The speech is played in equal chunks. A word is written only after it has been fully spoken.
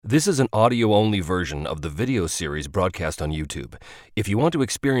This is an audio-only version of the video series broadcast on YouTube. If you want to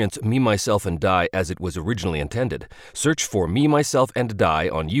experience Me, Myself, and Die as it was originally intended, search for Me, Myself, and Die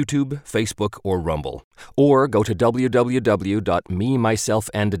on YouTube, Facebook, or Rumble. Or go to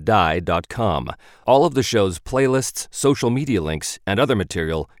www.memyselfanddie.com. All of the show's playlists, social media links, and other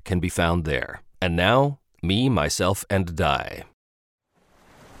material can be found there. And now, Me, Myself, and Die.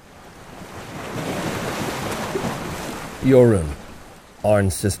 Jorunn,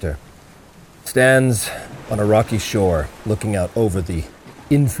 Arn's sister, stands on a rocky shore looking out over the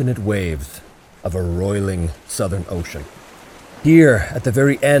infinite waves of a roiling southern ocean. Here, at the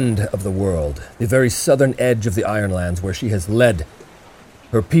very end of the world, the very southern edge of the Ironlands where she has led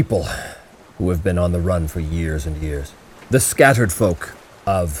her people who have been on the run for years and years. The scattered folk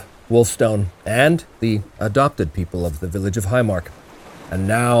of Wolfstone and the adopted people of the village of Highmark. And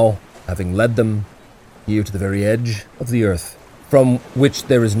now, having led them here to the very edge of the earth, from which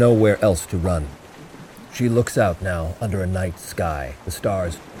there is nowhere else to run, she looks out now under a night sky, the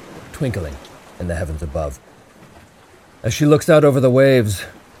stars twinkling in the heavens above. As she looks out over the waves,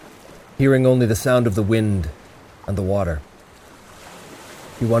 hearing only the sound of the wind and the water,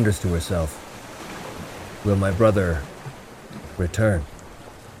 she wonders to herself, will my brother return?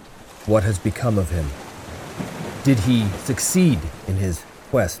 What has become of him? Did he succeed in his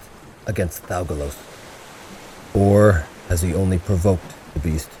quest against Thaugalos? Or has he only provoked the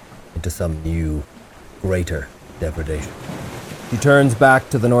beast into some new, greater degradation? She turns back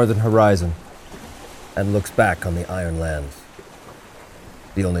to the northern horizon and looks back on the Ironlands,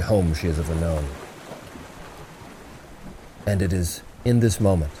 the only home she has ever known. And it is in this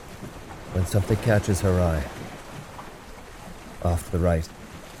moment when something catches her eye, off to the right.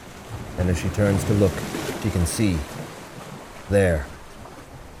 And as she turns to look, she can see, there,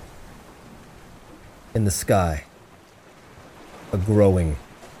 in the sky, a growing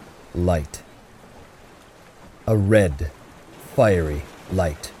light. A red, fiery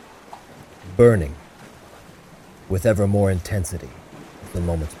light, burning with ever more intensity as the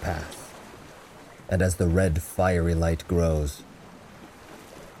moments pass. And as the red, fiery light grows,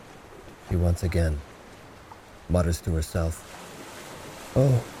 she once again mutters to herself,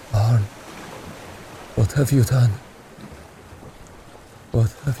 "Oh, Arn, what have you done?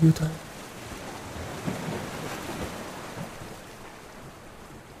 What have you done?"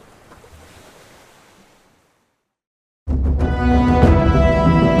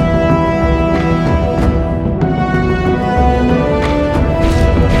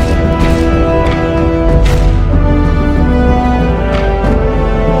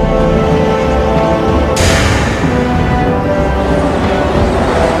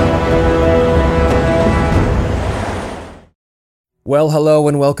 Well, hello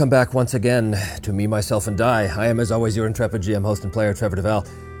and welcome back once again to Me, Myself, and Die. I am, as always, your intrepid GM host and player, Trevor DeVal.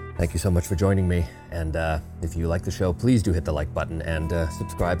 Thank you so much for joining me. And if you like the show, please do hit the like button and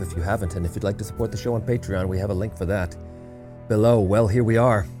subscribe if you haven't. And if you'd like to support the show on Patreon, we have a link for that below. Well, here we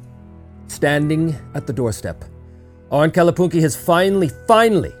are, standing at the doorstep. Arn Kalapunki has finally,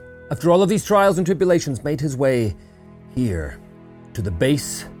 after all of these trials and tribulations, made his way here to the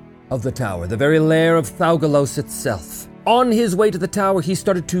base of the tower, the very lair of Thaugalos itself. On his way to the tower, he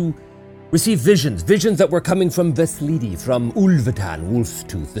started to receive visions that were coming from Veslidi, from Ulvetan, Wolf's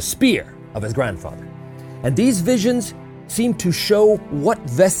Tooth, the spear of his grandfather. And these visions seemed to show what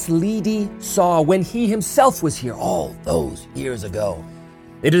Veslidi saw when he himself was here all those years ago.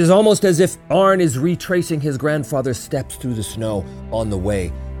 It is almost as if Arn is retracing his grandfather's steps through the snow on the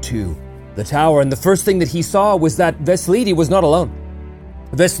way to the tower. And the first thing that he saw was that Veslidi was not alone.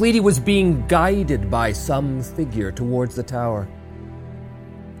 Veslidi was being guided by some figure towards the tower.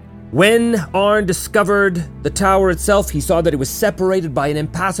 When Arn discovered the tower itself, he saw that it was separated by an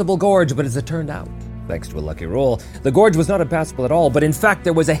impassable gorge, but as it turned out, thanks to a lucky roll, the gorge was not impassable at all, but in fact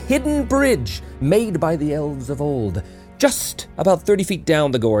there was a hidden bridge made by the elves of old, just about 30 feet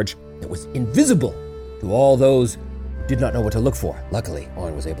down the gorge, that was invisible to all those who did not know what to look for. Luckily,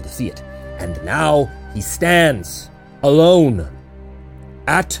 Arn was able to see it. And now he stands alone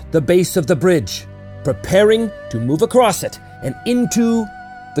at the base of the bridge, preparing to move across it and into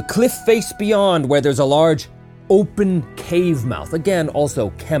the cliff face beyond, where there's a large open cave mouth, again also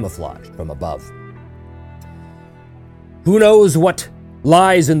camouflaged from above. Who knows what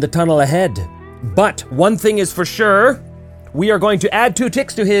lies in the tunnel ahead, but one thing is for sure, we are going to add 2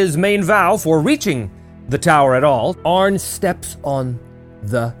 ticks to his main vow for reaching the tower at all. Arn steps on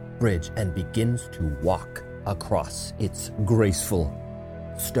the bridge and begins to walk across its graceful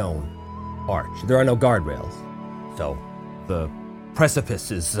stone arch. There are no guardrails, so the precipice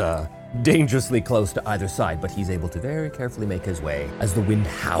is dangerously close to either side, but he's able to very carefully make his way as the wind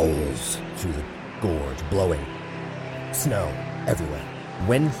howls through the gorge, blowing snow everywhere.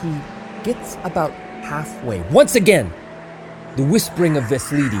 When he gets about halfway, once again, the whispering of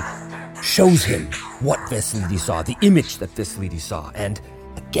Veslidi shows him what Veslidi saw, the image that Veslidi saw. And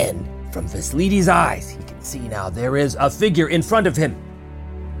again, from Veslidi's eyes, he can see now there is a figure in front of him.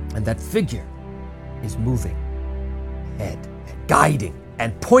 And that figure is moving ahead, guiding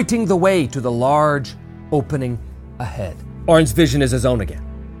and pointing the way to the large opening ahead. Arn's vision is his own again.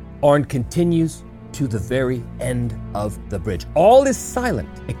 Arn continues to the very end of the bridge. All is silent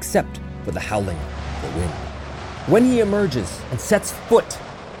except for the howling of the wind. When he emerges and sets foot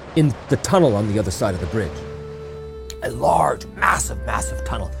in the tunnel on the other side of the bridge, a large, massive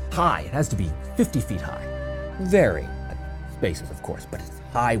tunnel, high, it has to be 50 feet high. Varying spaces, of course, but it's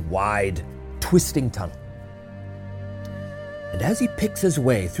high, wide, twisting tunnel. And as he picks his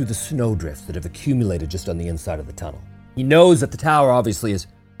way through the snowdrifts that have accumulated just on the inside of the tunnel, he knows that the tower obviously is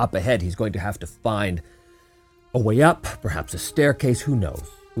up ahead. He's going to have to find a way up, perhaps a staircase, who knows.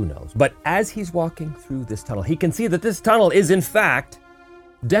 But as he's walking through this tunnel, he can see that this tunnel is in fact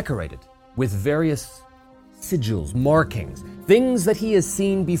decorated with various sigils, markings, things that he has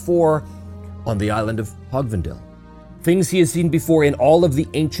seen before on the island of Hogvendil, things he has seen before in all of the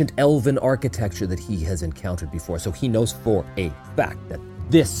ancient elven architecture that he has encountered before. So he knows for a fact that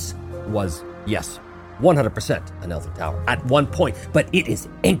this was, yes, 100% an elven tower at one point, but it is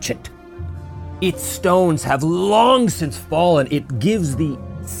ancient. Its stones have long since fallen. It gives the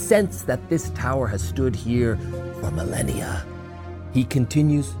sense that this tower has stood here for millennia. He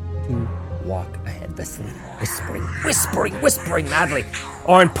continues to walk ahead, whispering madly.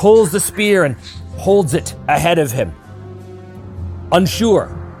 Arn pulls the spear and holds it ahead of him, unsure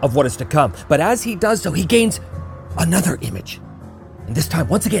of what is to come. But as he does so, he gains another image. And this time,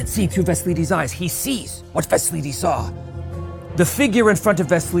 once again, seeing through Veslidi's eyes, he sees what Veslidi saw. The figure in front of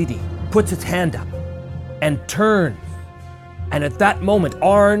Veslidi puts its hand up and turns. And at that moment,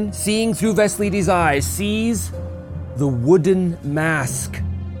 Arn, seeing through Veslidi's eyes, sees the wooden mask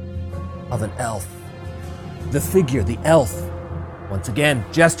of an elf. The figure, the elf, once again,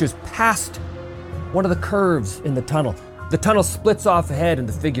 gestures past one of the curves in the tunnel. The tunnel splits off ahead, and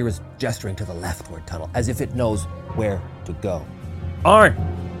the figure is gesturing to the leftward tunnel, as if it knows where to go. Arn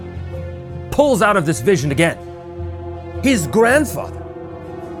pulls out of this vision again. His grandfather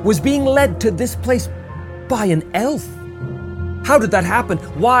was being led to this place by an elf. How did that happen?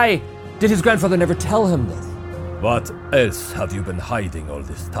 Why did his grandfather never tell him this? What else have you been hiding all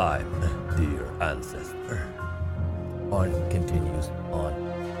this time, dear ancestor? Arn continues on.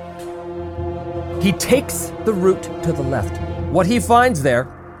 He takes the route to the left. What he finds there,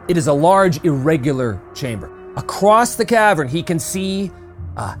 it is a large, irregular chamber. Across the cavern, he can see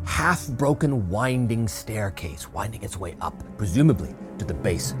a half-broken winding staircase winding its way up, presumably to the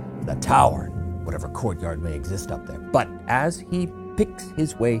base of the tower, whatever courtyard may exist up there. But as he picks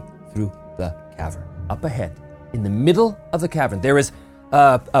his way through the cavern, up ahead, in the middle of the cavern, there is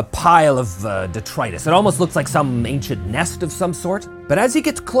a pile of detritus. It almost looks like some ancient nest of some sort. But as he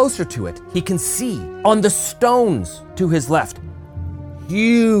gets closer to it, he can see on the stones to his left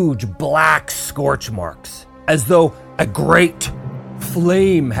huge black scorch marks, as though a great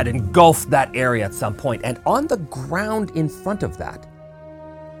flame had engulfed that area at some point. And on the ground in front of that,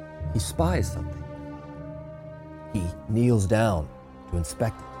 he spies something. He kneels down to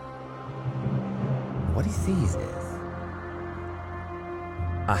inspect it. And what he sees is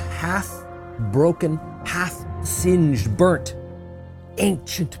a half-broken, half-singed, burnt,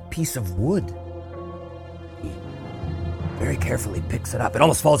 ancient piece of wood. He very carefully picks it up. It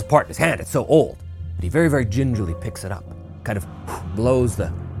almost falls apart in his hand. It's so old. But he very, very gingerly picks it up, kind of blows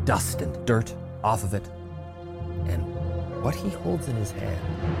the dust and dirt off of it. And what he holds in his hand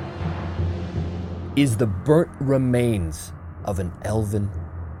is the burnt remains of an elven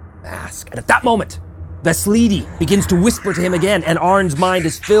mask. And at that moment, Veslidi begins to whisper to him again, and Arn's mind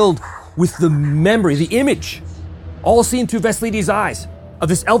is filled with the memory, the image, all seen through Veslidi's eyes, of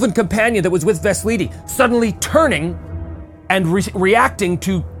this elven companion that was with Veslidi, suddenly turning and reacting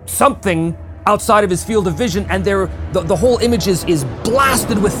to something outside of his field of vision, and the whole image is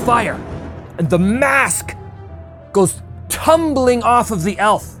blasted with fire. And the mask goes tumbling off of the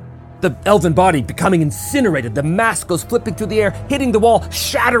elf, the elven body becoming incinerated. The mask goes flipping through the air, hitting the wall,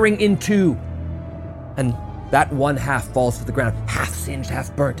 shattering in two. And that one half falls to the ground, half singed,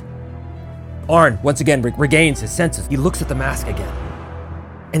 half burnt. Arn, once again, regains his senses. He looks at the mask again,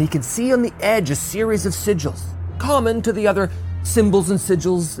 and he can see on the edge a series of sigils, common to the other symbols and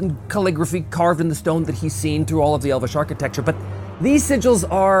sigils and calligraphy carved in the stone that he's seen through all of the Elvish architecture. But these sigils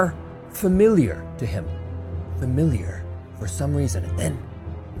are familiar to him. Familiar for some reason. And then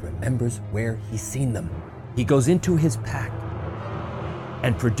he remembers where he's seen them. He goes into his pack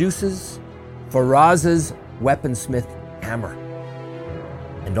and produces Faraz's weaponsmith hammer.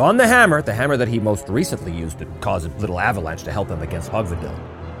 And on the hammer that he most recently used to cause a little avalanche to help him against Hogvadil,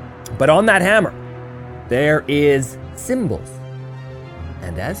 but on that hammer, there is symbols.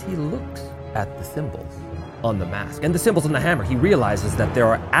 And as he looks at the symbols on the mask and the symbols on the hammer, he realizes that there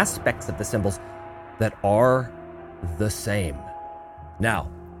are aspects of the symbols that are the same.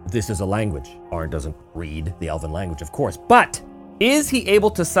 Now, this is a language. Arn doesn't read the Elven language, of course, but is he able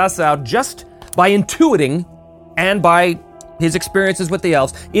to suss out, just by intuiting and by his experiences with the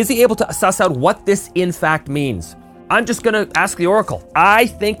elves, is he able to suss out what this in fact means? I'm just gonna ask the Oracle. I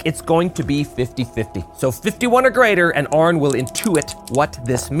think it's going to be 50-50. So 51 or greater, and Arn will intuit what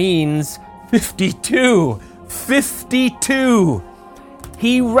this means. 52. 52.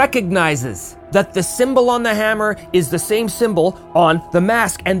 He recognizes that the symbol on the hammer is the same symbol on the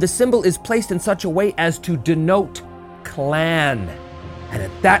mask, and the symbol is placed in such a way as to denote clan. And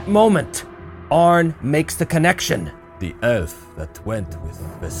at that moment, Arn makes the connection. The elf that went with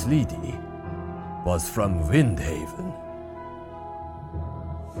Veslidi was from Windhaven.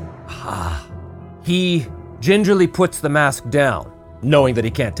 He gingerly puts the mask down, knowing that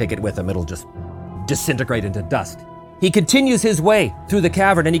he can't take it with him. It'll just disintegrate into dust. He continues his way through the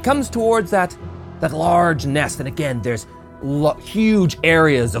cavern, and he comes towards that large nest. And again, there's huge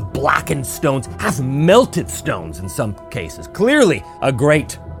areas of blackened stones, half-melted stones in some cases. Clearly, a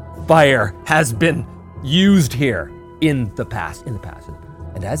great fire has been used here in the past.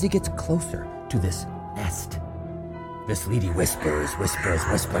 And as he gets closer to this nest, Veslidi whispers,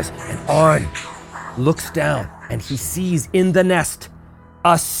 and Arn looks down, and he sees in the nest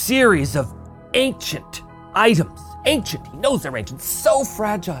a series of ancient items. Ancient, he knows they're ancient, so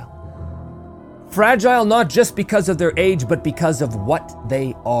fragile. Fragile not just because of their age, but because of what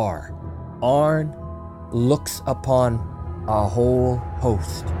they are. Arn looks upon a whole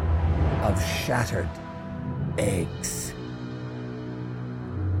host of shattered eggs.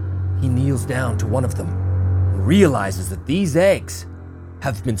 He kneels down to one of them and realizes that these eggs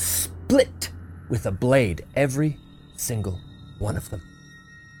have been split with a blade, every single one of them.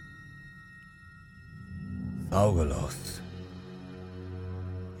 Thaugalos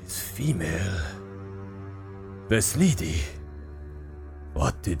is female. Veslidi,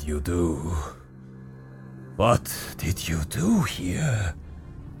 what did you do? What did you do here?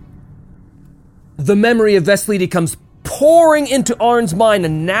 The memory of Veslidi comes pouring into Arn's mind,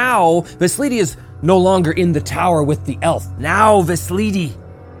 and now Veslidi is no longer in the tower with the elf. Now Veslidi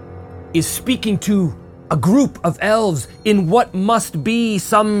is speaking to a group of elves in what must be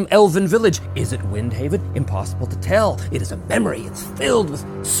some elven village. Is it Windhaven? Impossible to tell. It is a memory. It's filled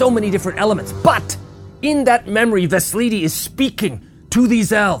with so many different elements. But in that memory, Veslidi is speaking to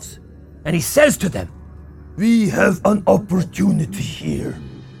these elves, and he says to them, "We have an opportunity here.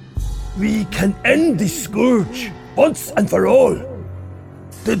 We can end this scourge once and for all.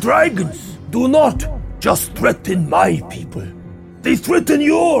 The dragons do not just threaten my people. They threaten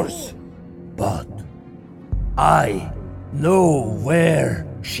yours. But I know where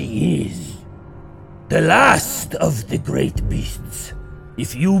she is. The last of the great beasts.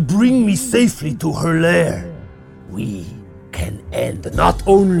 If you bring me safely to her lair, we can end not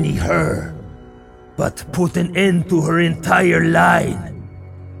only her, but put an end to her entire line.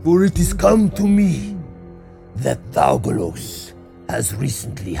 For it is come to me that Thaugalos has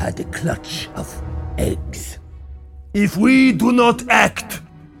recently had a clutch of eggs. If we do not act,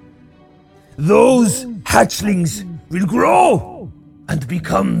 those hatchlings will grow and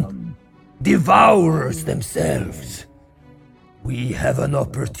become devourers themselves. We have an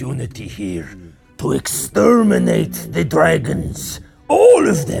opportunity here to exterminate the dragons, all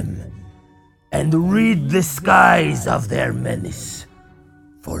of them, and rid the skies of their menace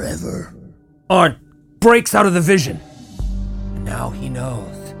forever." Arn breaks out of the vision. And now he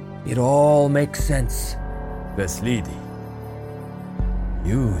knows. It all makes sense. Veslidi,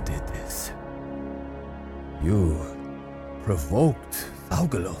 you did this. You provoked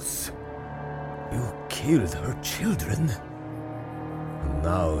Thaugalos. You killed her children. And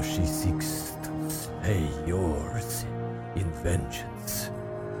now she seeks to slay yours in vengeance.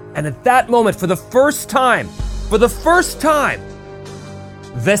 And at that moment, for the first time,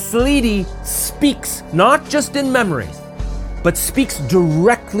 Veslidi speaks, not just in memories, but speaks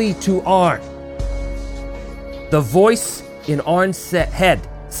directly to Arn. The voice in Arn's head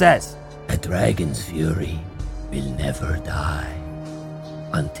says, "A dragon's fury will never die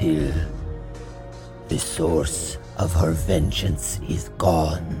until the source of her vengeance is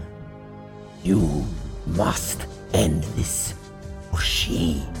gone. You must end this, or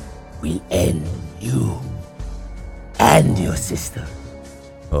she will end you and your sister.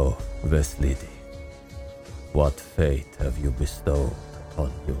 Oh, Veslidi, what fate have you bestowed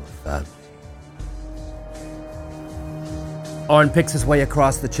upon your family? Arn picks his way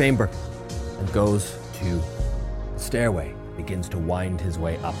across the chamber and goes to the stairway, begins to wind his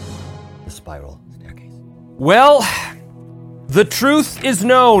way up the spiral staircase. Well, the truth is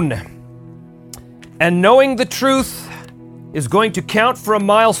known. And knowing the truth is going to count for a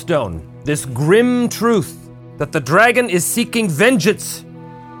milestone. This grim truth that the dragon is seeking vengeance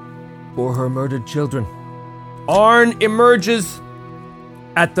for her murdered children. Arn emerges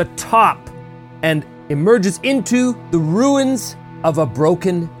at the top and emerges into the ruins of a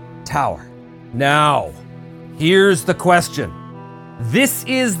broken tower. Now, here's the question. This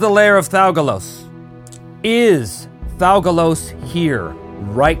is the lair of Thaugalos. Is Thaugalos here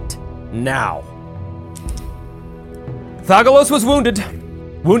right now? Thaugalos was wounded.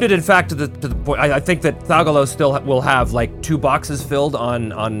 Wounded, in fact, to the point. I think that Thaugalos still will have like 2 boxes filled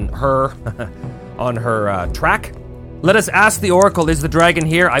on her on her track. Let us ask the Oracle, is the dragon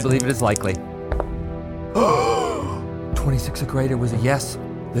here? I believe it is likely. 26 or greater was a yes.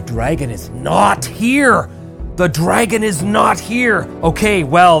 The dragon is not here. The dragon is not here. Okay,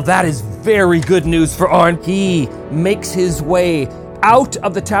 well, that is very good news for Arn. He makes his way out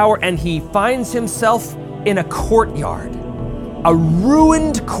of the tower and he finds himself in a courtyard. A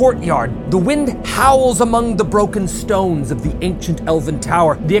ruined courtyard. The wind howls among the broken stones of the ancient elven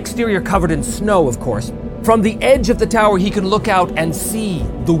tower. The exterior covered in snow, of course. From the edge of the tower, he can look out and see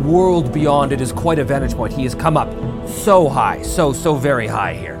the world beyond. It is quite a vantage point. He has come up so high, so very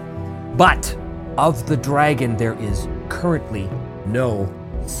high here. But of the dragon, there is currently no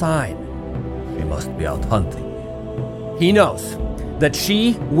sign. She must be out hunting. He knows that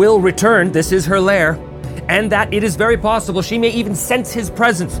she will return. This is her lair. And that it is very possible she may even sense his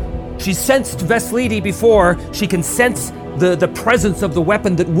presence. She sensed Veslidi before. She can sense the presence of the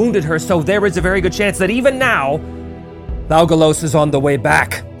weapon that wounded her, so there is a very good chance that even now, Thaugalos is on the way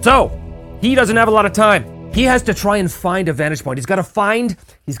back. So, he doesn't have a lot of time. He has to try and find a vantage point. He's got to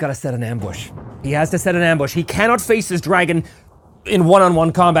set an ambush. He has to set an ambush. He cannot face his dragon in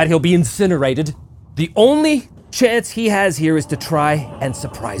one-on-one combat. He'll be incinerated. The only chance he has here is to try and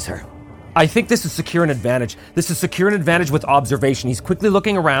surprise her. I think this is secure an advantage. This is secure an advantage with observation. He's quickly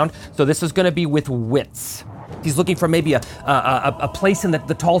looking around, so this is going to be with wits. He's looking for maybe a place in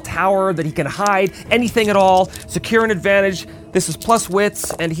the tall tower that he can hide, anything at all. Secure an advantage. This is plus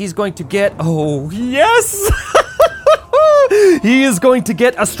wits, and he's going to get, oh, yes! He is going to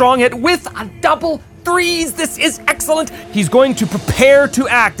get a strong hit with a double 3s. This is excellent. He's going to prepare to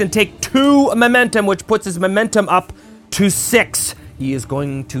act and take 2 momentum, which puts his momentum up to 6. He is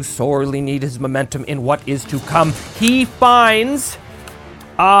going to sorely need his momentum in what is to come. He finds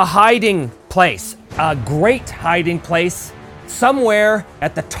a hiding place, a great hiding place, somewhere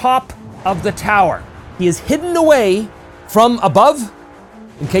at the top of the tower. He is hidden away from above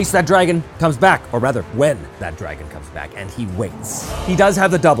in case that dragon comes back, or rather, when that dragon comes back, and he waits. He does have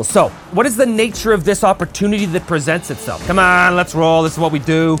the double. So, what is the nature of this opportunity that presents itself? Come on, let's roll. This is what we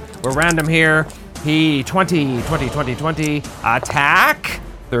do. We're random here. He 20, attack,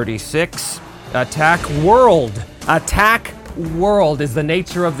 36, attack world. Attack world is the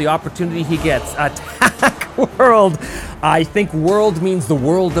nature of the opportunity he gets. Attack world. I think world means the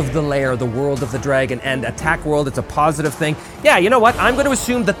world of the lair, the world of the dragon, and attack world, it's a positive thing. Yeah, you know what? I'm going to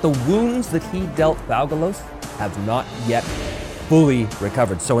assume that the wounds that he dealt Thaugalos have not yet fully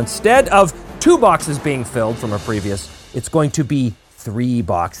recovered. So instead of 2 boxes being filled from a previous, it's going to be 3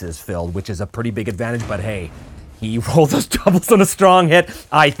 boxes filled, which is a pretty big advantage, but hey, he rolled those doubles on a strong hit.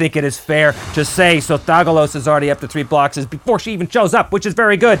 I think it is fair to say, so Thaugalos is already up to 3 boxes before she even shows up, which is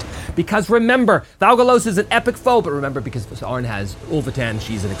very good. Because remember, Thaugalos is an epic foe, but remember, because Arn has Ulvatan,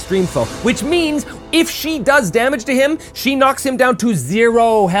 she's an extreme foe, which means if she does damage to him, she knocks him down to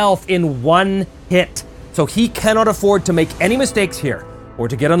 0 health in 1 hit. So he cannot afford to make any mistakes here, or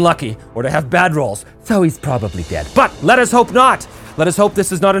to get unlucky, or to have bad rolls. So he's probably dead. But let us hope not. Let us hope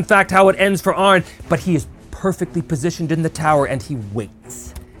this is not in fact how it ends for Arn, but he is perfectly positioned in the tower, and he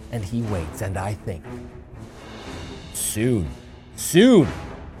waits, and he waits, and I think soon,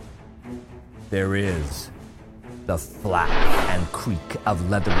 there is the flap and creak of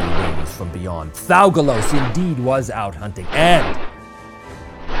leathery wings from beyond. Thaugalos indeed was out hunting, and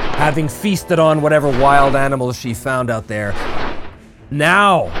having feasted on whatever wild animals she found out there,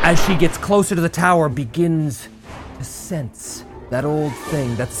 now, as she gets closer to the tower, begins to sense that old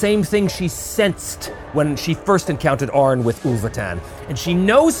thing, that same thing she sensed when she first encountered Arn with Ulvatan. And she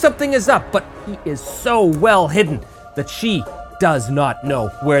knows something is up, but he is so well hidden that she does not know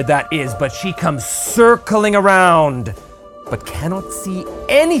where that is, but she comes circling around, but cannot see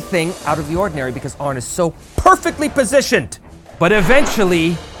anything out of the ordinary because Arn is so perfectly positioned. But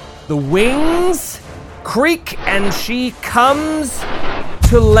eventually, the wings creak and she comes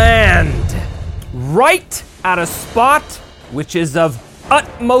to land right at a spot which is of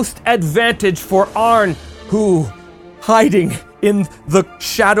utmost advantage for Arn, who, hiding in the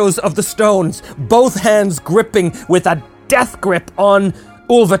shadows of the stones, both hands gripping with a death grip on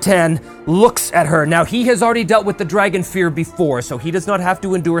Ulvatan, looks at her. Now, he has already dealt with the dragon fear before, so he does not have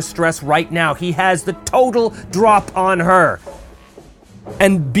to endure stress right now. He has the total drop on her.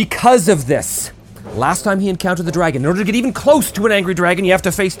 And because of this, last time he encountered the dragon, in order to get even close to an angry dragon, you have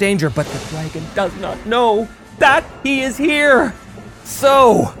to face danger, but the dragon does not know that he is here.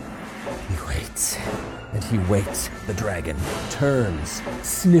 So, he waits, and he waits. The dragon turns,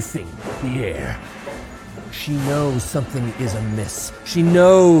 sniffing the air. She knows something is amiss. She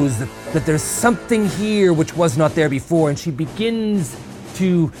knows that there's something here which was not there before, and she begins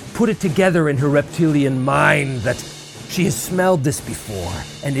to put it together in her reptilian mind that she has smelled this before,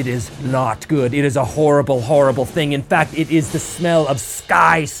 and it is not good. It is a horrible, horrible thing. In fact, it is the smell of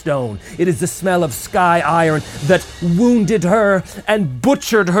sky stone. It is the smell of sky iron that wounded her and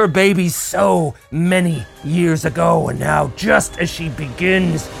butchered her baby so many years ago. And now, just as she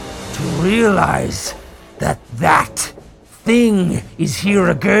begins to realize that thing is here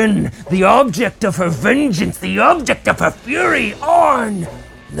again, the object of her vengeance, the object of her fury, Arn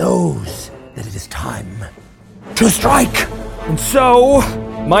knows that it is time to strike. And so,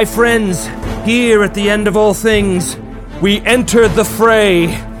 my friends, here at the end of all things, we enter the fray.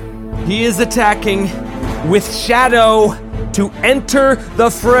 He is attacking with Shadow to enter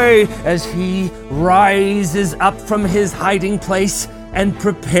the fray as he rises up from his hiding place and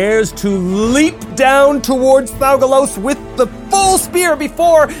prepares to leap down towards Thaugalos with the full spear.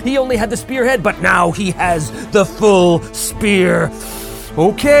 Before, he only had the spearhead, but now he has the full spear.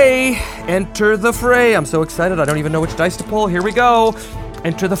 Okay, enter the fray. I'm so excited, I don't even know which dice to pull. Here we go.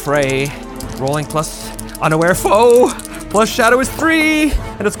 Enter the fray. Rolling plus unaware foe. Plus Shadow is 3.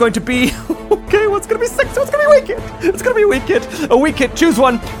 And it's going to be... Okay, what's going to be 6? What's going to be weak hit? It's going to be a weak hit. A weak hit. Choose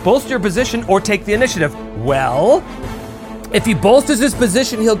one. Bolster your position or take the initiative. Well, if he bolsters his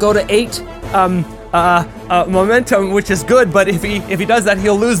position, he'll go to 8 momentum, which is good, but if he does that,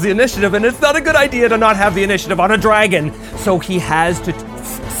 he'll lose the initiative, and it's not a good idea to not have the initiative on a dragon. So he has to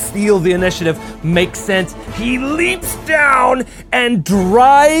steal the initiative. Makes sense. He leaps down and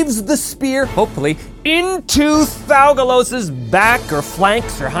drives the spear, hopefully, into Thaugalos's back or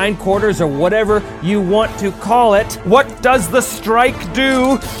flanks or hindquarters or whatever you want to call it. What does the strike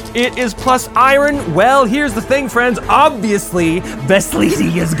do? It is plus iron. Well, here's the thing, friends. Obviously,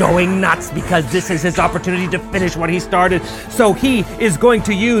 Veslidi is going nuts because this is his opportunity to finish what he started. So he is going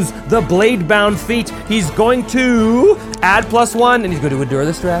to use the blade-bound feat. He's going to add +1, and he's going to endure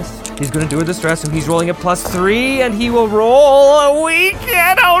the stress. He's going to endure the stress, and he's rolling a +3, and he will roll a weak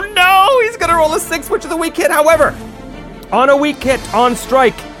hit. Oh no, he's going to roll a 6, which is a weak hit. However, on a weak hit, on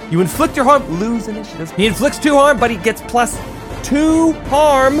strike, you inflict your harm, lose initiative. He inflicts 2 harm, but he gets +2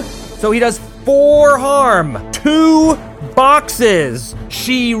 harm, so he does 4 harm. 2 boxes.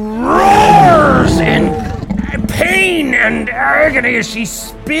 She roars in pain and agony as she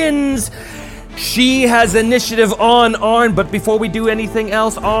spins. She has initiative on Arn, but before we do anything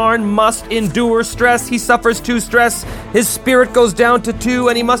else, Arn must endure stress. He suffers 2 stress. His spirit goes down to 2,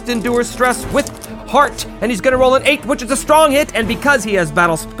 and he must endure stress with heart. And he's going to roll an 8, which is a strong hit. And because he has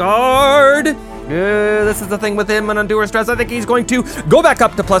battle scarred, this is the thing with him and endure stress. I think he's going to go back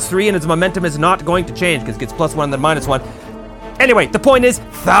up to +3, and his momentum is not going to change because it gets +1 and then -1. Anyway, the point is,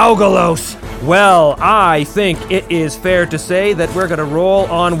 Thaugalos. Well, I think it is fair to say that we're going to roll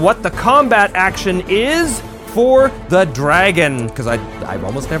on what the combat action is for the dragon, because I've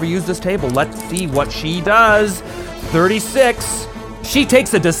almost never used this table. Let's see what she does. 36. She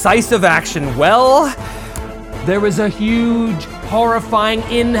takes a decisive action. Well, there is a huge, horrifying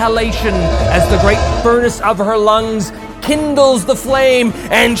inhalation as the great furnace of her lungs kindles the flame,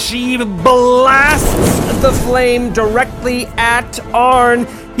 and she blasts the flame directly at Arn.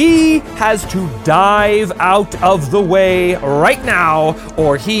 He has to dive out of the way right now,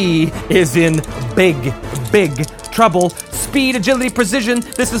 or he is in big, big trouble. Speed, agility, precision.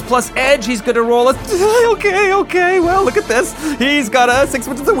 This is plus edge. He's gonna roll a... Okay. Well, look at this. He's got a 6,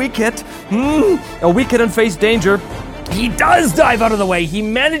 which is a weak hit. A weak hit and face danger. He does dive out of the way. He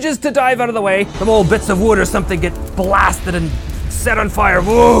manages to dive out of the way. Some old bits of wood or something get blasted and set on fire,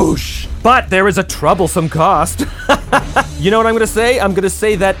 whoosh. But there is a troublesome cost. You know what I'm gonna say? I'm gonna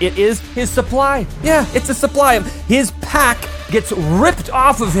say that it is his supply. Yeah, it's a supply. His pack gets ripped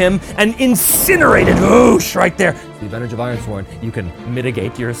off of him and incinerated, whoosh, right there. The advantage of Ironsworn, you can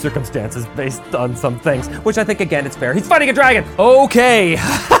mitigate your circumstances based on some things, which I think, again, it's fair. He's fighting a dragon. Okay.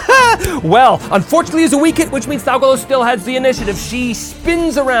 Well, unfortunately, it's a weak hit, which means Thalgalos still has the initiative. She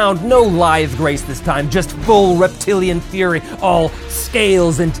spins around, no lithe grace this time, just full reptilian fury, all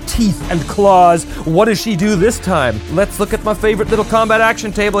scales and teeth and claws. What does she do this time? Let's look at my favorite little combat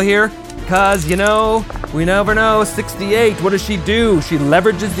action table here. Because, you know, we never know. 68, what does she do? She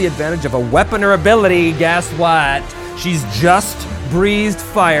leverages the advantage of a weapon or ability. Guess what? She's just breathed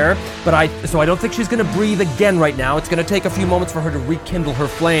fire, so I don't think she's gonna breathe again right now. It's gonna take a few moments for her to rekindle her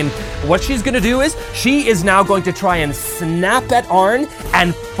flame. What she's gonna do is, she is now going to try and snap at Arn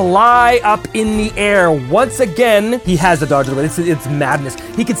and fly up in the air. Once again, he has a dodge of it. It's madness.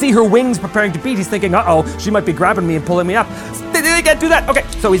 He can see her wings preparing to beat. He's thinking, uh-oh, she might be grabbing me and pulling me up. They can't do that. Okay,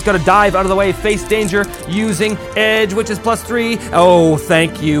 so he's gonna dive out of the way, face danger, using edge, which is +3. Oh,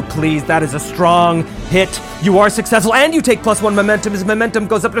 thank you, please. That is a strong hit. You are successful, and you take +1 momentum. His momentum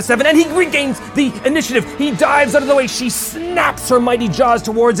goes up to 7, and he regains the initiative. He dives out of the way. She snaps her mighty jaws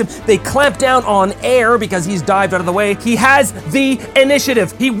towards him. They clamp down on air because he's dived out of the way. He has the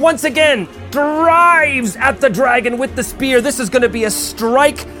initiative. He once again drives at the dragon with the spear. This is gonna be a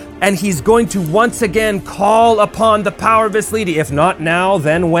strike, and he's going to once again call upon the power of his lady. If not now,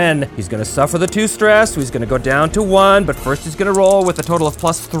 then when? He's gonna suffer the 2 stress, so he's gonna go down to 1, but first he's gonna roll with a total of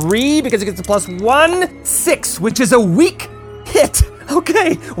 +3 because he gets a +1, 6, which is a weak hit.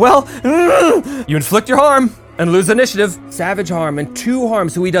 Okay, well, you inflict your harm and lose initiative. Savage harm and 2 harm,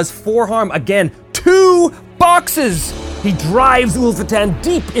 so he does 4 harm. Again, 2 boxes. He drives Ulfatan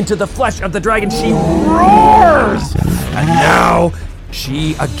deep into the flesh of the dragon. She roars, and now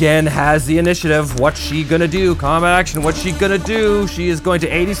she again has the initiative. What's she gonna do? Combat action, what's she gonna do? She is going to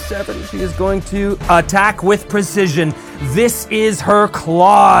 87. She is going to attack with precision. This is her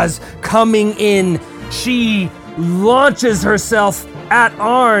claws coming in. She launches herself at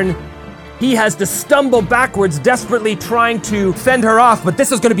Arn. He has to stumble backwards, desperately trying to fend her off, but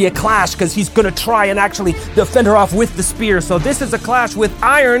this is gonna be a clash because he's gonna try and actually defend her off with the spear. So this is a clash with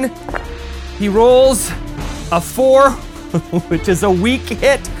iron. He rolls a 4, which is a weak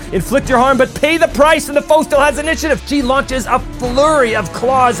hit. Inflict your harm, but pay the price, and the foe still has initiative. She launches a flurry of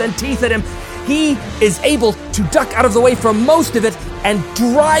claws and teeth at him. He is able to duck out of the way for most of it and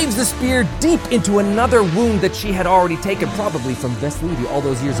drives the spear deep into another wound that she had already taken, probably from Veslidi all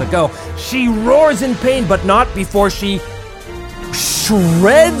those years ago. She roars in pain, but not before she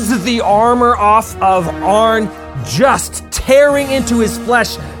shreds the armor off of Arn, just tearing into his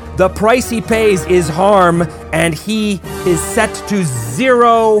flesh. The price he pays is harm, and he is set to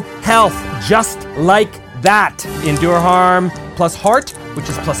 0 health, just like that. Endure harm plus heart, which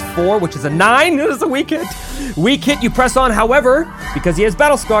is +4, which is a 9. It is a weak hit. Weak hit, you press on. However, because he has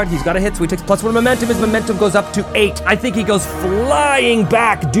battle scarred, he's got a hit, so he takes +1 momentum. His momentum goes up to 8. I think he goes flying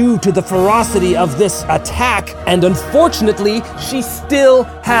back due to the ferocity of this attack, and unfortunately, she still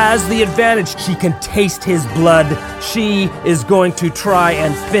has the advantage. She can taste his blood. She is going to try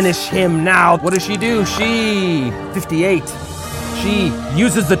and finish him now. What does she do? She, 58. She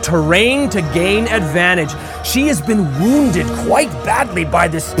uses the terrain to gain advantage. She has been wounded quite badly by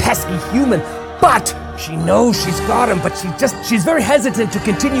this pesky human, but she knows she's got him, but she's very hesitant to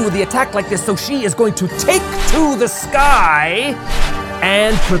continue with the attack like this, so she is going to take to the sky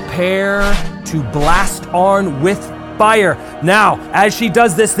and prepare to blast Arn with fire. Now, as she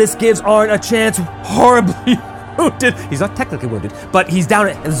does this, this gives Arn a chance, horribly wounded. He's not technically wounded, but he's down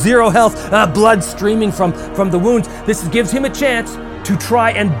at 0 health, blood streaming from the wounds. This gives him a chance to try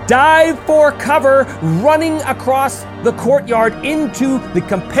and dive for cover, running across the courtyard into the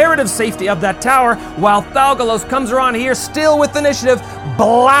comparative safety of that tower, while Thalgalos comes around here, still with initiative,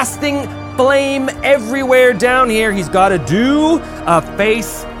 blasting flame everywhere down here. He's got to do a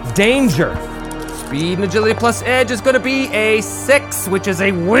face danger. Speed and agility plus edge is going to be a 6, which is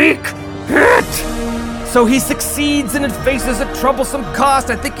a weak hit. So he succeeds, and it faces a troublesome cost.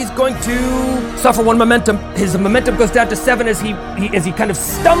 I think he's going to suffer 1 momentum. His momentum goes down to 7 as he kind of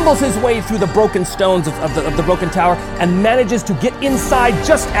stumbles his way through the broken stones of the broken tower and manages to get inside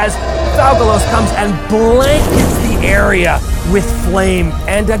just as Thalgalos comes and blankets the area with flame.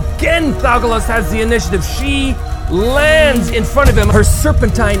 And again, Thalgalos has the initiative. She lands in front of him. Her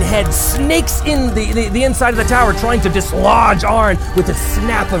serpentine head snakes in the inside of the tower, trying to dislodge Arn with a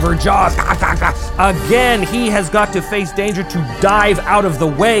snap of her jaws. Again, he has got to face danger to dive out of the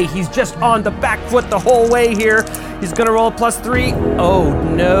way. He's just on the back foot the whole way here. He's gonna roll +3. Oh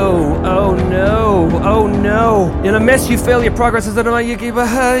no, oh no, oh no. In a mess, you fail your progress, you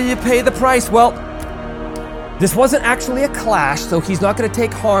pay the price. Well, this wasn't actually a clash, so he's not gonna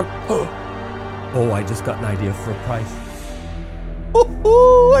take harm. Oh, I just got an idea for a price.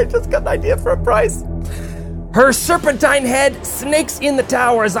 I just got an idea for a price. Her serpentine head snakes in the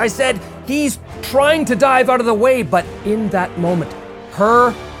tower. As I said, he's trying to dive out of the way, but in that moment,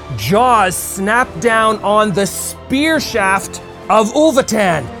 her jaws snap down on the spear shaft of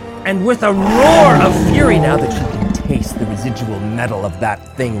Ulvatan. And with a roar of fury, now that she can taste the residual metal of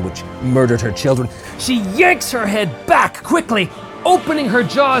that thing which murdered her children, she yanks her head back quickly, opening her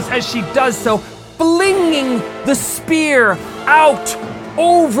jaws as she does so, flinging the spear out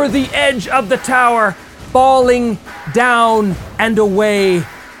over the edge of the tower, falling down and away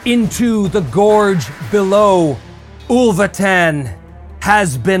into the gorge below. Ulvatan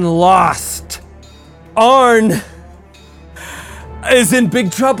has been lost. Arn is in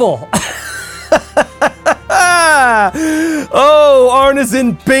big trouble. Oh, Arn is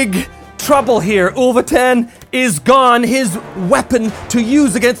in big trouble here. Ulvatan is gone. His weapon to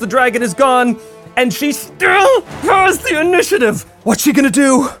use against the dragon is gone. And she still has the initiative. What's she gonna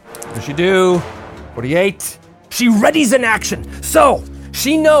do? What does she do? 48. She readies an action. So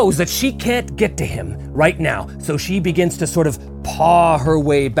she knows that she can't get to him right now. So she begins to sort of paw her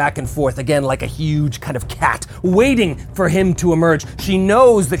way back and forth again like a huge kind of cat, waiting for him to emerge. She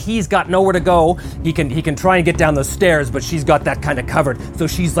knows that he's got nowhere to go. He can try and get down those stairs, but she's got that kind of covered. So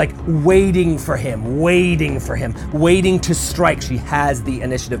she's like waiting for him, waiting to strike. She has the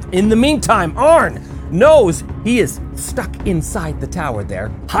initiative. In the meantime, Arn knows he is stuck inside the tower there,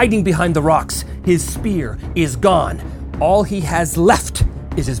 hiding behind the rocks. His spear is gone. All he has left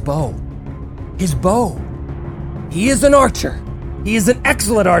is his bow. His bow. He is an archer. He is an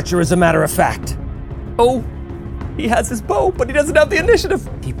excellent archer, as a matter of fact. Oh, he has his bow, but he doesn't have the initiative.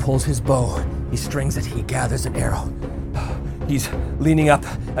 He pulls his bow. He strings it. He gathers an arrow. He's leaning up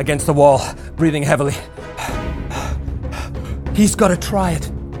against the wall, breathing heavily. He's got to try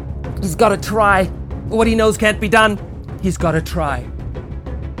it. He's got to try. What he knows can't be done. He's got to try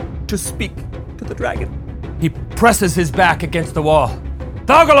to speak to the dragon. He presses his back against the wall.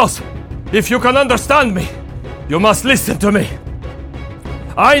 Thaugalos, if you can understand me, you must listen to me.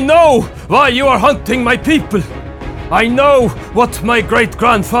 I know why you are hunting my people. I know what my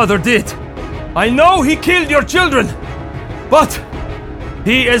great-grandfather did. I know he killed your children. But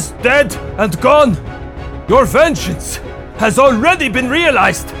he is dead and gone. Your vengeance has already been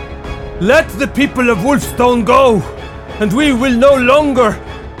realized. Let the people of Wolfstone go, and we will no longer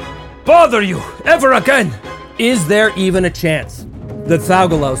bother you ever again. Is there even a chance that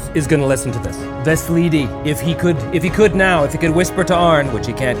Thaugalos is going to listen to this? Veslidi, if he could whisper to Arn, which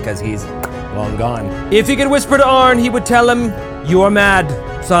he can't because he's long gone. If he could whisper to Arn, he would tell him, "You are mad,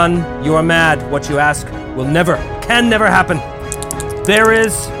 son. You are mad. What you ask can never happen." There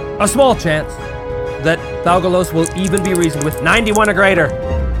is a small chance that Thaugalos will even be reasoned with. 91 or greater.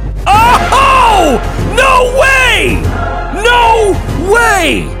 Oh! No way! No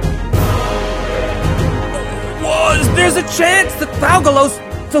way! There's a chance that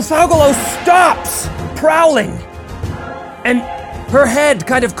Thaugalos stops prowling. And her head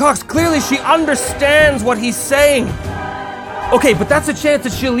kind of cocks. Clearly she understands what he's saying. Okay, but that's a chance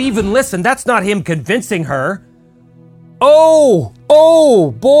that she'll even listen. That's not him convincing her. Oh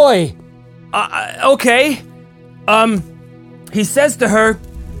boy. Okay. He says to her,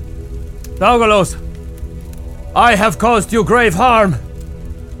 "Thaugalos, I have caused you grave harm.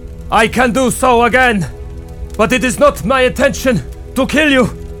 I can do so again. But it is not my intention to kill you.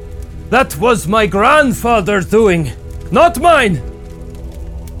 That was my grandfather's doing, not mine.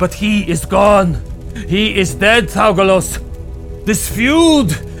 But he is gone. He is dead, Thaugalos. This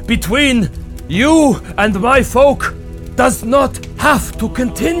feud between you and my folk does not have to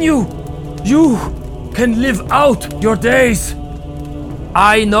continue. You can live out your days.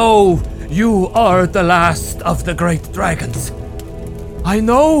 I know you are the last of the great dragons. I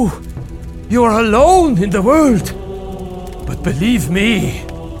know you are alone in the world. But believe me,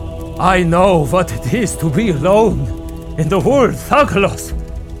 I know what it is to be alone in the world, Thaugalos.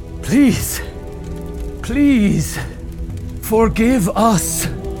 Please, forgive us.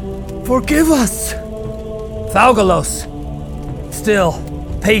 Forgive us. Thaugalos, still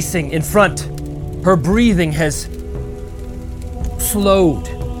pacing in front. Her breathing has slowed.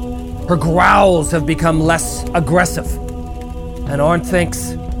 Her growls have become less aggressive. And Arn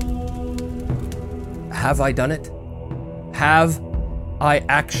thinks, have I done it? Have I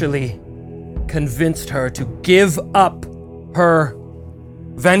actually convinced her to give up her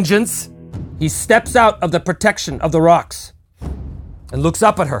vengeance? He steps out of the protection of the rocks and looks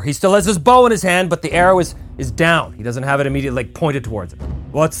up at her. He still has his bow in his hand, but the arrow is down. He doesn't have it immediately pointed towards him.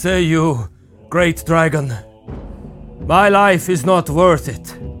 What say you, great dragon? My life is not worth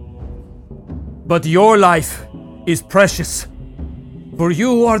it. But your life is precious. For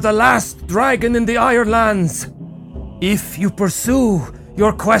you are the last dragon in the Iron Lands. If you pursue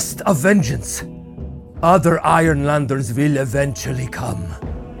your quest of vengeance, other Ironlanders will eventually come.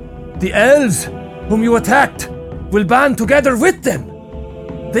 The elves whom you attacked will band together with them.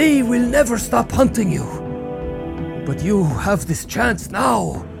 They will never stop hunting you. But you have this chance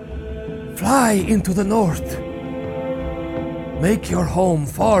now. Fly into the north. Make your home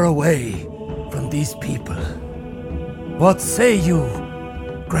far away from these people. What say you,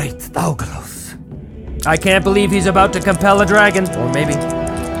 great Daugalos? I can't believe he's about to compel a dragon. Or maybe.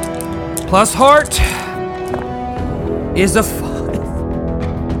 Plus heart is a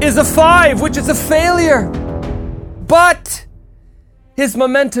 5, which is a failure. But his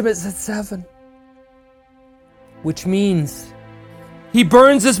momentum is at 7. Which means he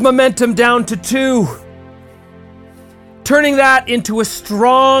burns his momentum down to 2. Turning that into a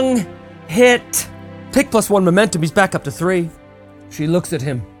strong hit. Take +1 momentum, he's back up to 3. She looks at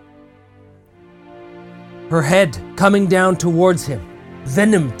him. Her head coming down towards him.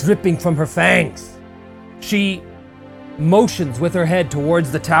 Venom dripping from her fangs. She motions with her head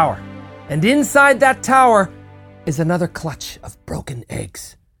towards the tower. And inside that tower is another clutch of broken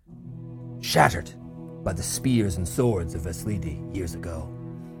eggs. Shattered by the spears and swords of Veslidi years ago.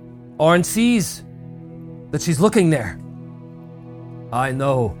 Arn sees that she's looking there. I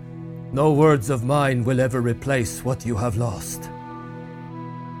know no words of mine will ever replace what you have lost.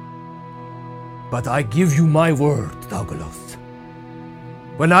 But I give you my word, Daugalos.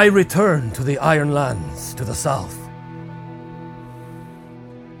 When I return to the Iron Lands to the south,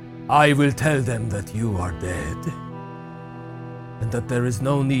 I will tell them that you are dead, and that there is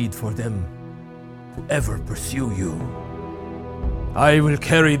no need for them to ever pursue you. I will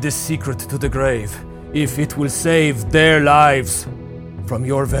carry this secret to the grave, if it will save their lives from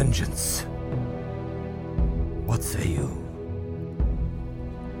your vengeance. What say you?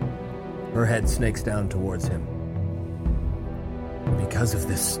 Her head snakes down towards him. Because of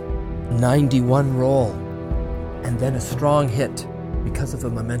this 91 roll, and then a strong hit because of the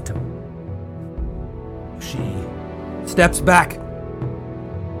momentum, she steps back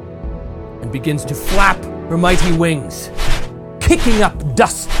and begins to flap her mighty wings, kicking up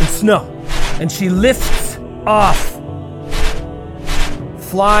dust and snow, and she lifts off,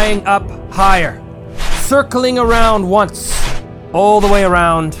 flying up higher, circling around once, all the way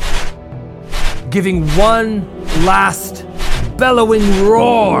around, giving one last bellowing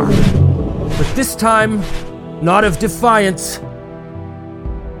roar, but this time not of defiance,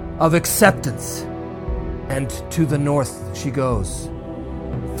 of acceptance. And to the north she goes,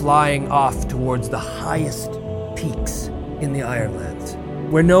 flying off towards the highest peaks in the Ironlands,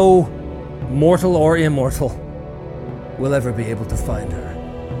 where no mortal or immortal will ever be able to find her.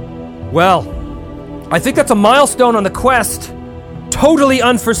 Well, I think that's a milestone on the quest. Totally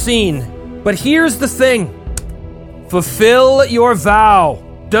unforeseen. But here's the thing. Fulfill your vow.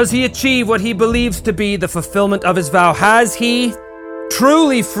 Does he achieve what he believes to be the fulfillment of his vow? Has he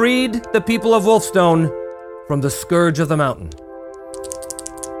truly freed the people of Wolfstone from the scourge of the mountain?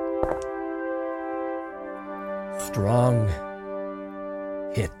 Strong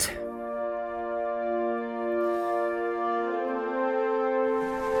hit.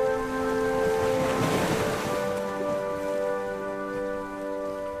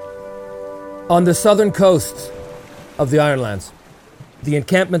 On the southern coast of the Ironlands, the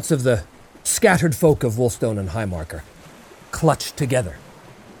encampments of the scattered folk of Wolfstone and Highmarker clutched together,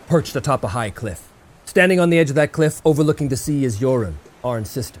 perched atop a high cliff. Standing on the edge of that cliff, overlooking the sea, is Jorunn, Arn's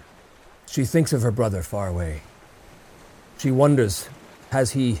sister. She thinks of her brother far away. She wonders,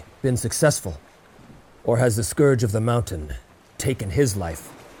 has he been successful? Or has the scourge of the mountain taken his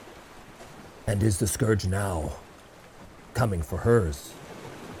life? And is the scourge now coming for hers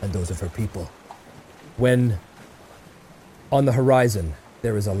and those of her people? When on the horizon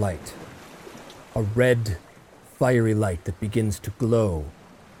there is a light, a red, fiery light that begins to glow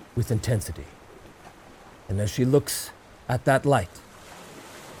with intensity. And as she looks at that light,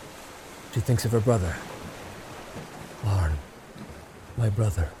 she thinks of her brother. Arn, my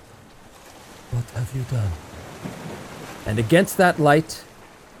brother, what have you done? And against that light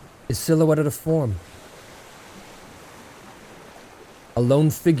is silhouetted a form. A lone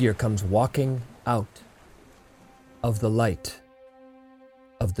figure comes walking out of the light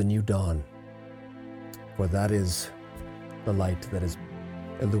of the new dawn. For that is the light that is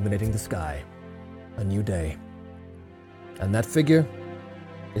illuminating the sky. A new day. And that figure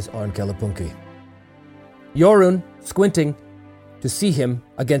is Arn Kalapunki. Jorun, squinting to see him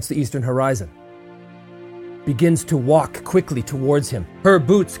against the eastern horizon, begins to walk quickly towards him, her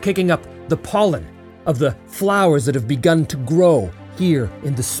boots kicking up the pollen of the flowers that have begun to grow here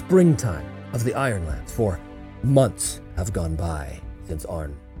in the springtime of the Ironlands. For months have gone by since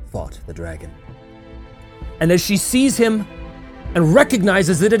Arn fought the dragon. And as she sees him and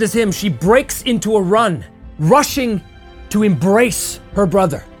recognizes that it is him, she breaks into a run, rushing to embrace her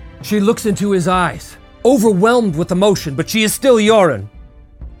brother. She looks into his eyes, overwhelmed with emotion, but she is still Jorun.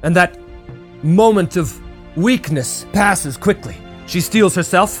 And that moment of weakness passes quickly. She steels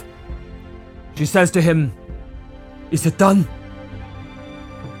herself. She says to him, "Is it done?"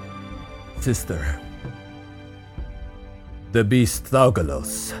 Sister, the beast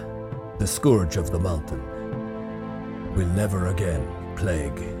Thaugalos, the scourge of the mountain, will never again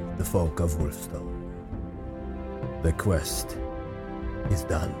plague the folk of Wolfstone. The quest is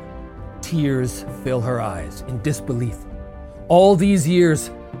done. Tears fill her eyes in disbelief. All these years,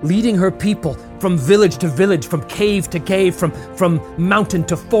 leading her people from village to village, from cave to cave, from mountain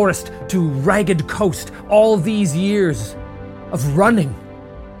to forest to ragged coast, all these years of running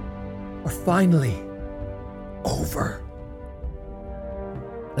are finally over.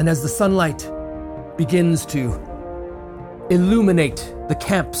 And as the sunlight begins to illuminate the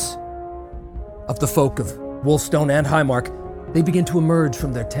camps of the folk of Wolfstone and Highmark, they begin to emerge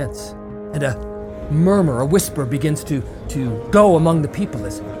from their tents, and a murmur, a whisper begins to go among the people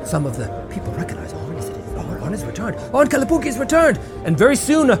as some of the people recognize Arn has returned. Arn Kalapunki has returned! And very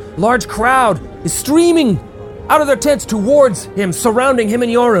soon a large crowd is streaming out of their tents towards him, surrounding him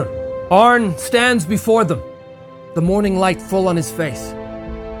and Jorun. Arn stands before them, the morning light full on his face.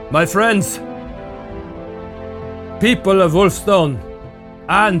 My friends, people of Wolfstone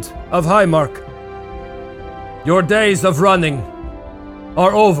and of Highmark, your days of running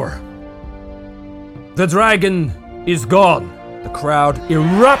are over. The dragon is gone. The crowd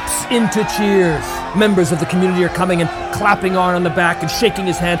erupts into cheers. Members of the community are coming and clapping Arn on the back and shaking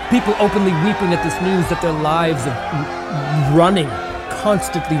his hand. People openly weeping at this news that their lives of running,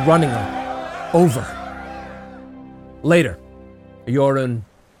 constantly running, are over. Later, Jorun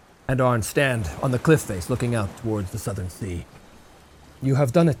and Arn stand on the cliff face looking out towards the southern sea. You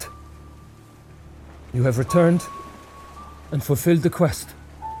have done it. You have returned and fulfilled the quest.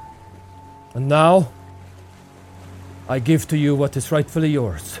 And now, I give to you what is rightfully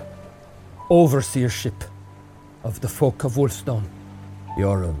yours. Overseership of the folk of Wolfstone.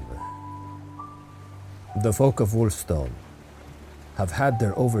 Jorun, the folk of Wolfstone have had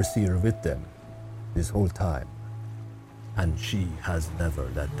their overseer with them this whole time, and she has never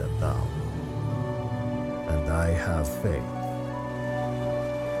let them down. And I have faith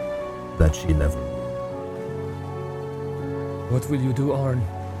that she never will. What will you do, Arn?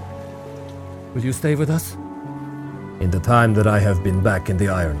 Will you stay with us? In the time that I have been back in the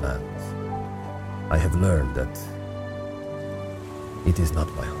Ironlands, I have learned that it is not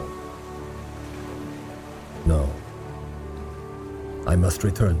my home. No, I must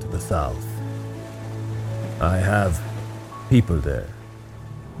return to the south. I have people there,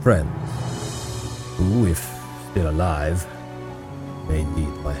 friends, who, if still alive, may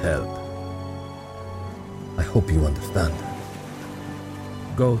need my help. I hope you understand.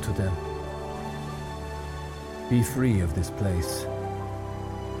 Go to them. Be free of this place.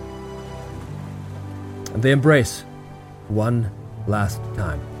 And they embrace one last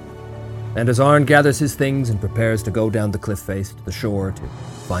time. And as Arn gathers his things and prepares to go down the cliff face to the shore to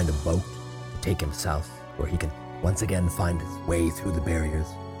find a boat to take him south, where he can once again find his way through the barriers,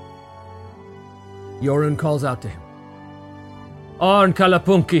 Jorun calls out to him. Arn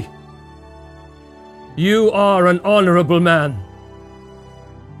Kalapunki, you are an honorable man.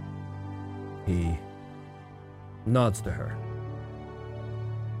 He nods to her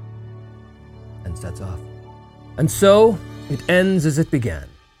and sets off. And so it ends as it began,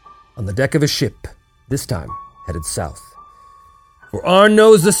 on the deck of a ship, this time headed south. For Arn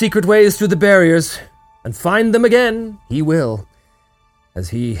knows the secret ways through the barriers, and find them again he will, as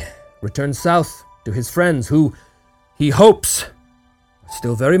he returns south to his friends who, he hopes, are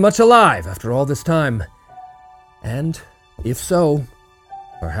still very much alive after all this time. And if so,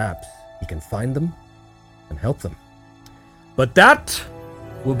 perhaps he can find them and help them. But that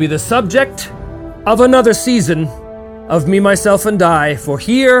will be the subject of another season of Me, Myself, and I, for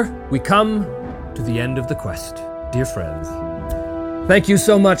here we come to the end of the quest. Dear friends, thank you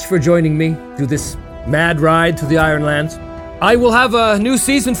so much for joining me through this mad ride through the Ironlands. I will have a new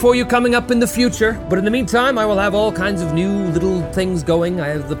season for you coming up in the future, but in the meantime, I will have all kinds of new little things going. I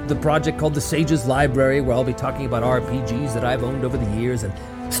have the project called the Sage's Library, where I'll be talking about RPGs that I've owned over the years, and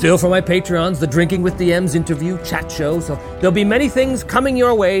still for my Patreons, the Drinking with the M's interview chat show. So there'll be many things coming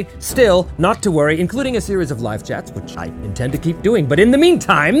your way, still, not to worry, including a series of live chats, which I intend to keep doing. But in the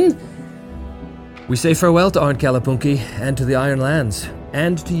meantime, we say farewell to Arnkalapunki and to the Ironlands,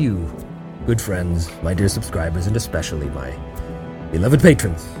 and to you, good friends, my dear subscribers, and especially my beloved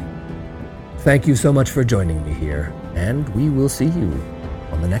patrons. Thank you so much for joining me here, and we will see you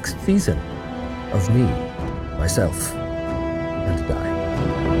on the next season of Me, Myself, and Die.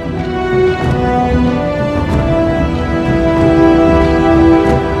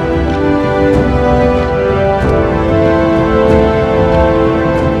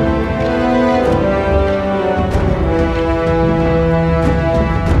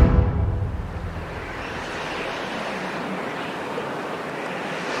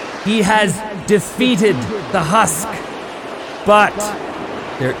 He has defeated the husk, but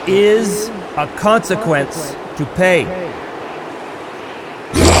there is a consequence to pay.